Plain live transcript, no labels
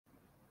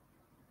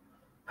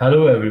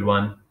Hello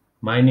everyone,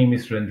 my name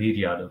is Randhir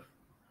Yadav.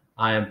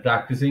 I am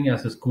practicing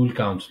as a school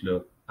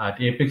counselor at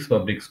Apex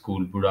Public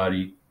School,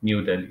 Burari,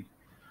 New Delhi.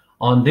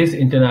 On this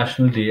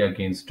International Day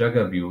Against Drug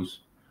Abuse,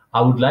 I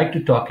would like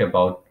to talk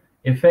about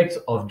effects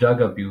of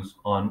drug abuse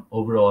on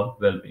overall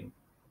well-being.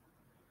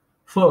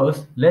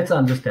 First, let's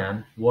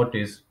understand what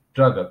is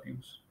drug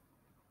abuse.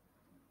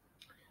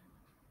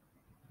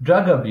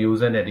 Drug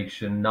abuse and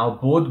addiction, now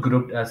both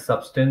grouped as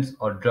substance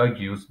or drug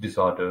use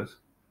disorders,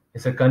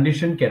 is a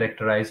condition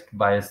characterized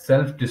by a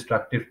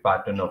self-destructive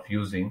pattern of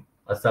using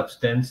a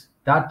substance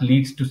that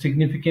leads to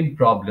significant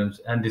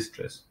problems and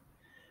distress,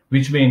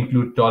 which may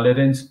include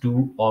tolerance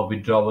to or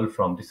withdrawal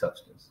from the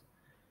substance.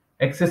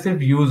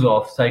 Excessive use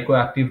of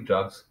psychoactive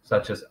drugs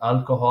such as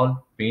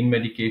alcohol, pain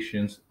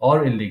medications,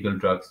 or illegal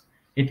drugs,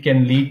 it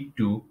can lead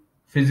to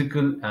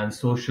physical and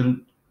social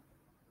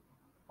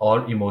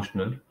or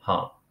emotional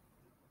harm.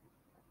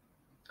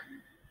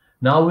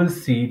 Now we'll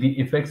see the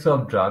effects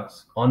of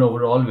drugs on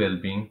overall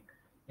well-being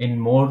in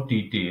more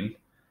detail,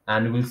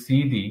 and we'll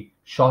see the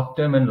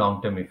short-term and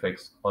long-term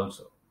effects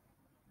also.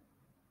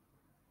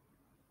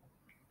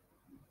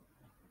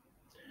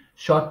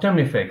 Short-term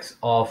effects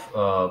of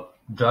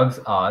drugs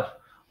are,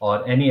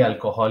 or any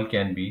alcohol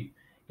can be,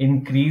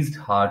 increased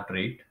heart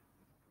rate,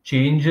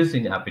 changes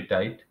in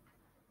appetite,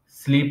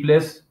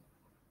 sleeplessness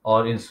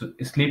or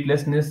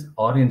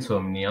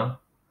insomnia,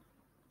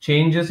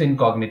 changes in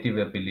cognitive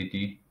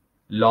ability,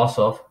 loss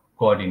of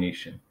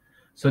coordination.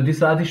 So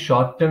these are the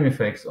short-term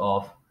effects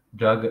of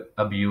drug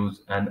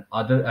abuse and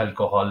other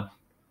alcohol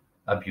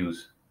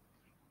abuse.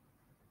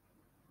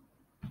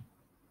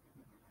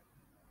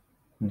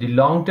 The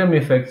long-term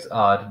effects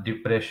are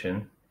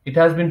depression. It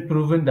has been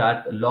proven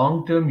that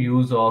long-term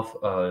use of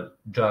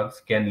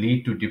drugs can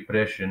lead to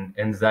depression,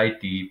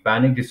 anxiety,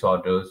 panic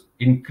disorders,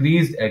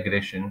 increased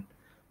aggression,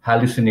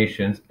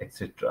 hallucinations,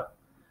 etc.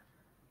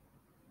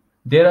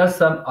 There are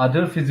some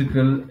other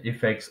physical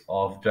effects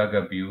of drug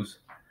abuse,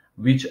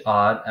 which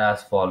are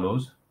as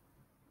follows.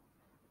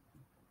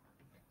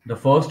 The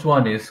first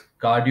one is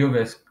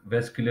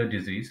cardiovascular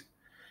disease.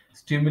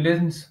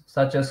 Stimulants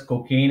such as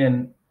cocaine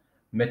and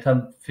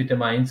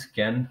methamphetamines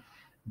can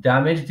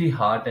damage the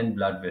heart and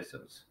blood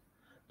vessels.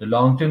 The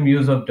long-term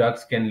use of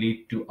drugs can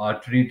lead to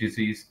artery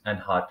disease and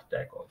heart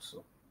attack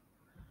also.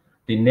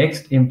 The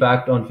next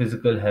impact on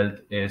physical health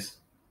is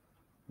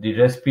the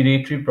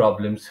respiratory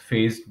problems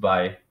faced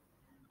by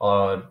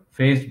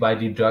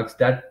the drugs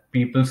that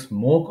people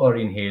smoke or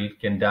inhale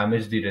can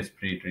damage the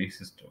respiratory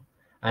system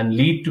and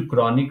lead to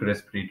chronic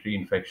respiratory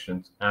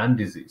infections and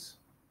disease.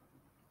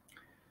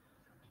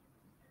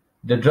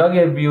 The drug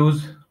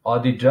abuse or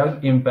the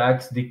drug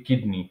impacts the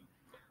kidney.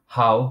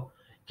 How?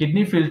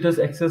 Kidney filters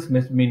excess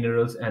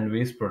minerals and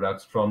waste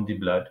products from the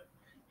blood.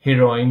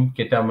 Heroin,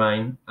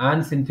 ketamine,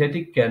 and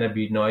synthetic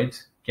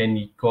cannabinoids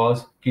can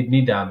cause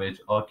kidney damage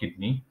or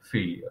kidney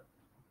failure.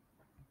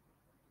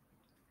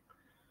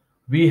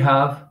 We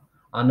have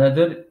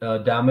another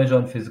damage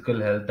on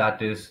physical health,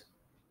 that is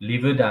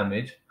liver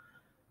damage.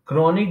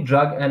 Chronic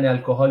drug and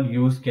alcohol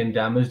use can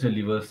damage the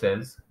liver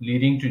cells,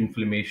 leading to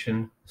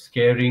inflammation,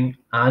 scarring,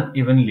 and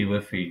even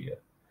liver failure.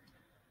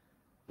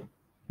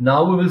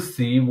 Now we will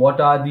see what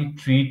are the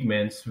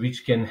treatments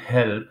which can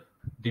help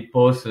the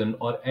person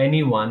or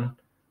anyone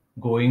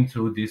going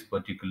through this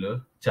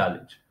particular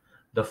challenge.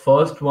 The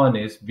first one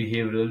is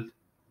behavioral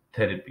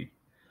therapy.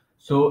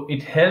 So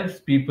it helps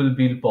people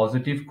build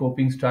positive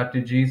coping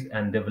strategies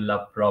and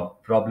develop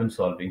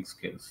problem-solving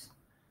skills.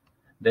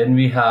 Then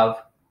we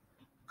have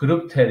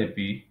group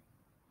therapy,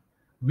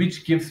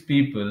 which gives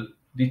people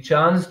the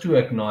chance to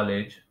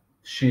acknowledge,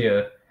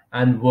 share,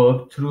 and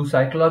work through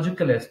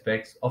psychological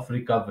aspects of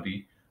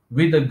recovery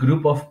with a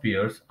group of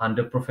peers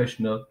under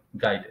professional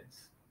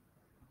guidance.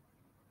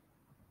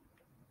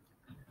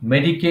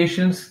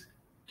 Medications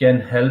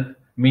can help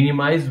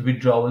minimize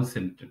withdrawal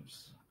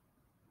symptoms,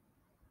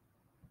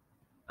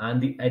 and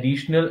the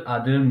additional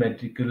other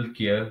medical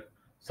care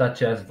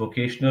such as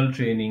vocational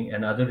training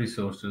and other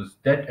resources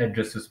that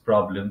addresses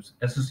problems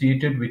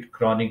associated with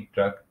chronic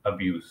drug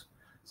abuse,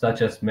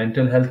 such as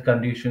mental health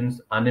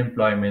conditions,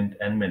 unemployment,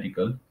 and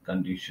medical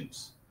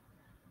conditions.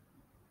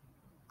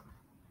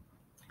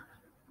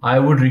 I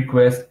would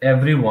request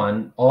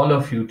everyone, all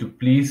of you, to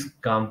please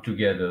come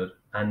together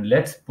and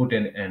let's put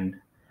an end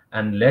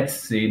and let's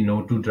say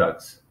no to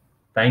drugs.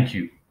 Thank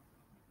you.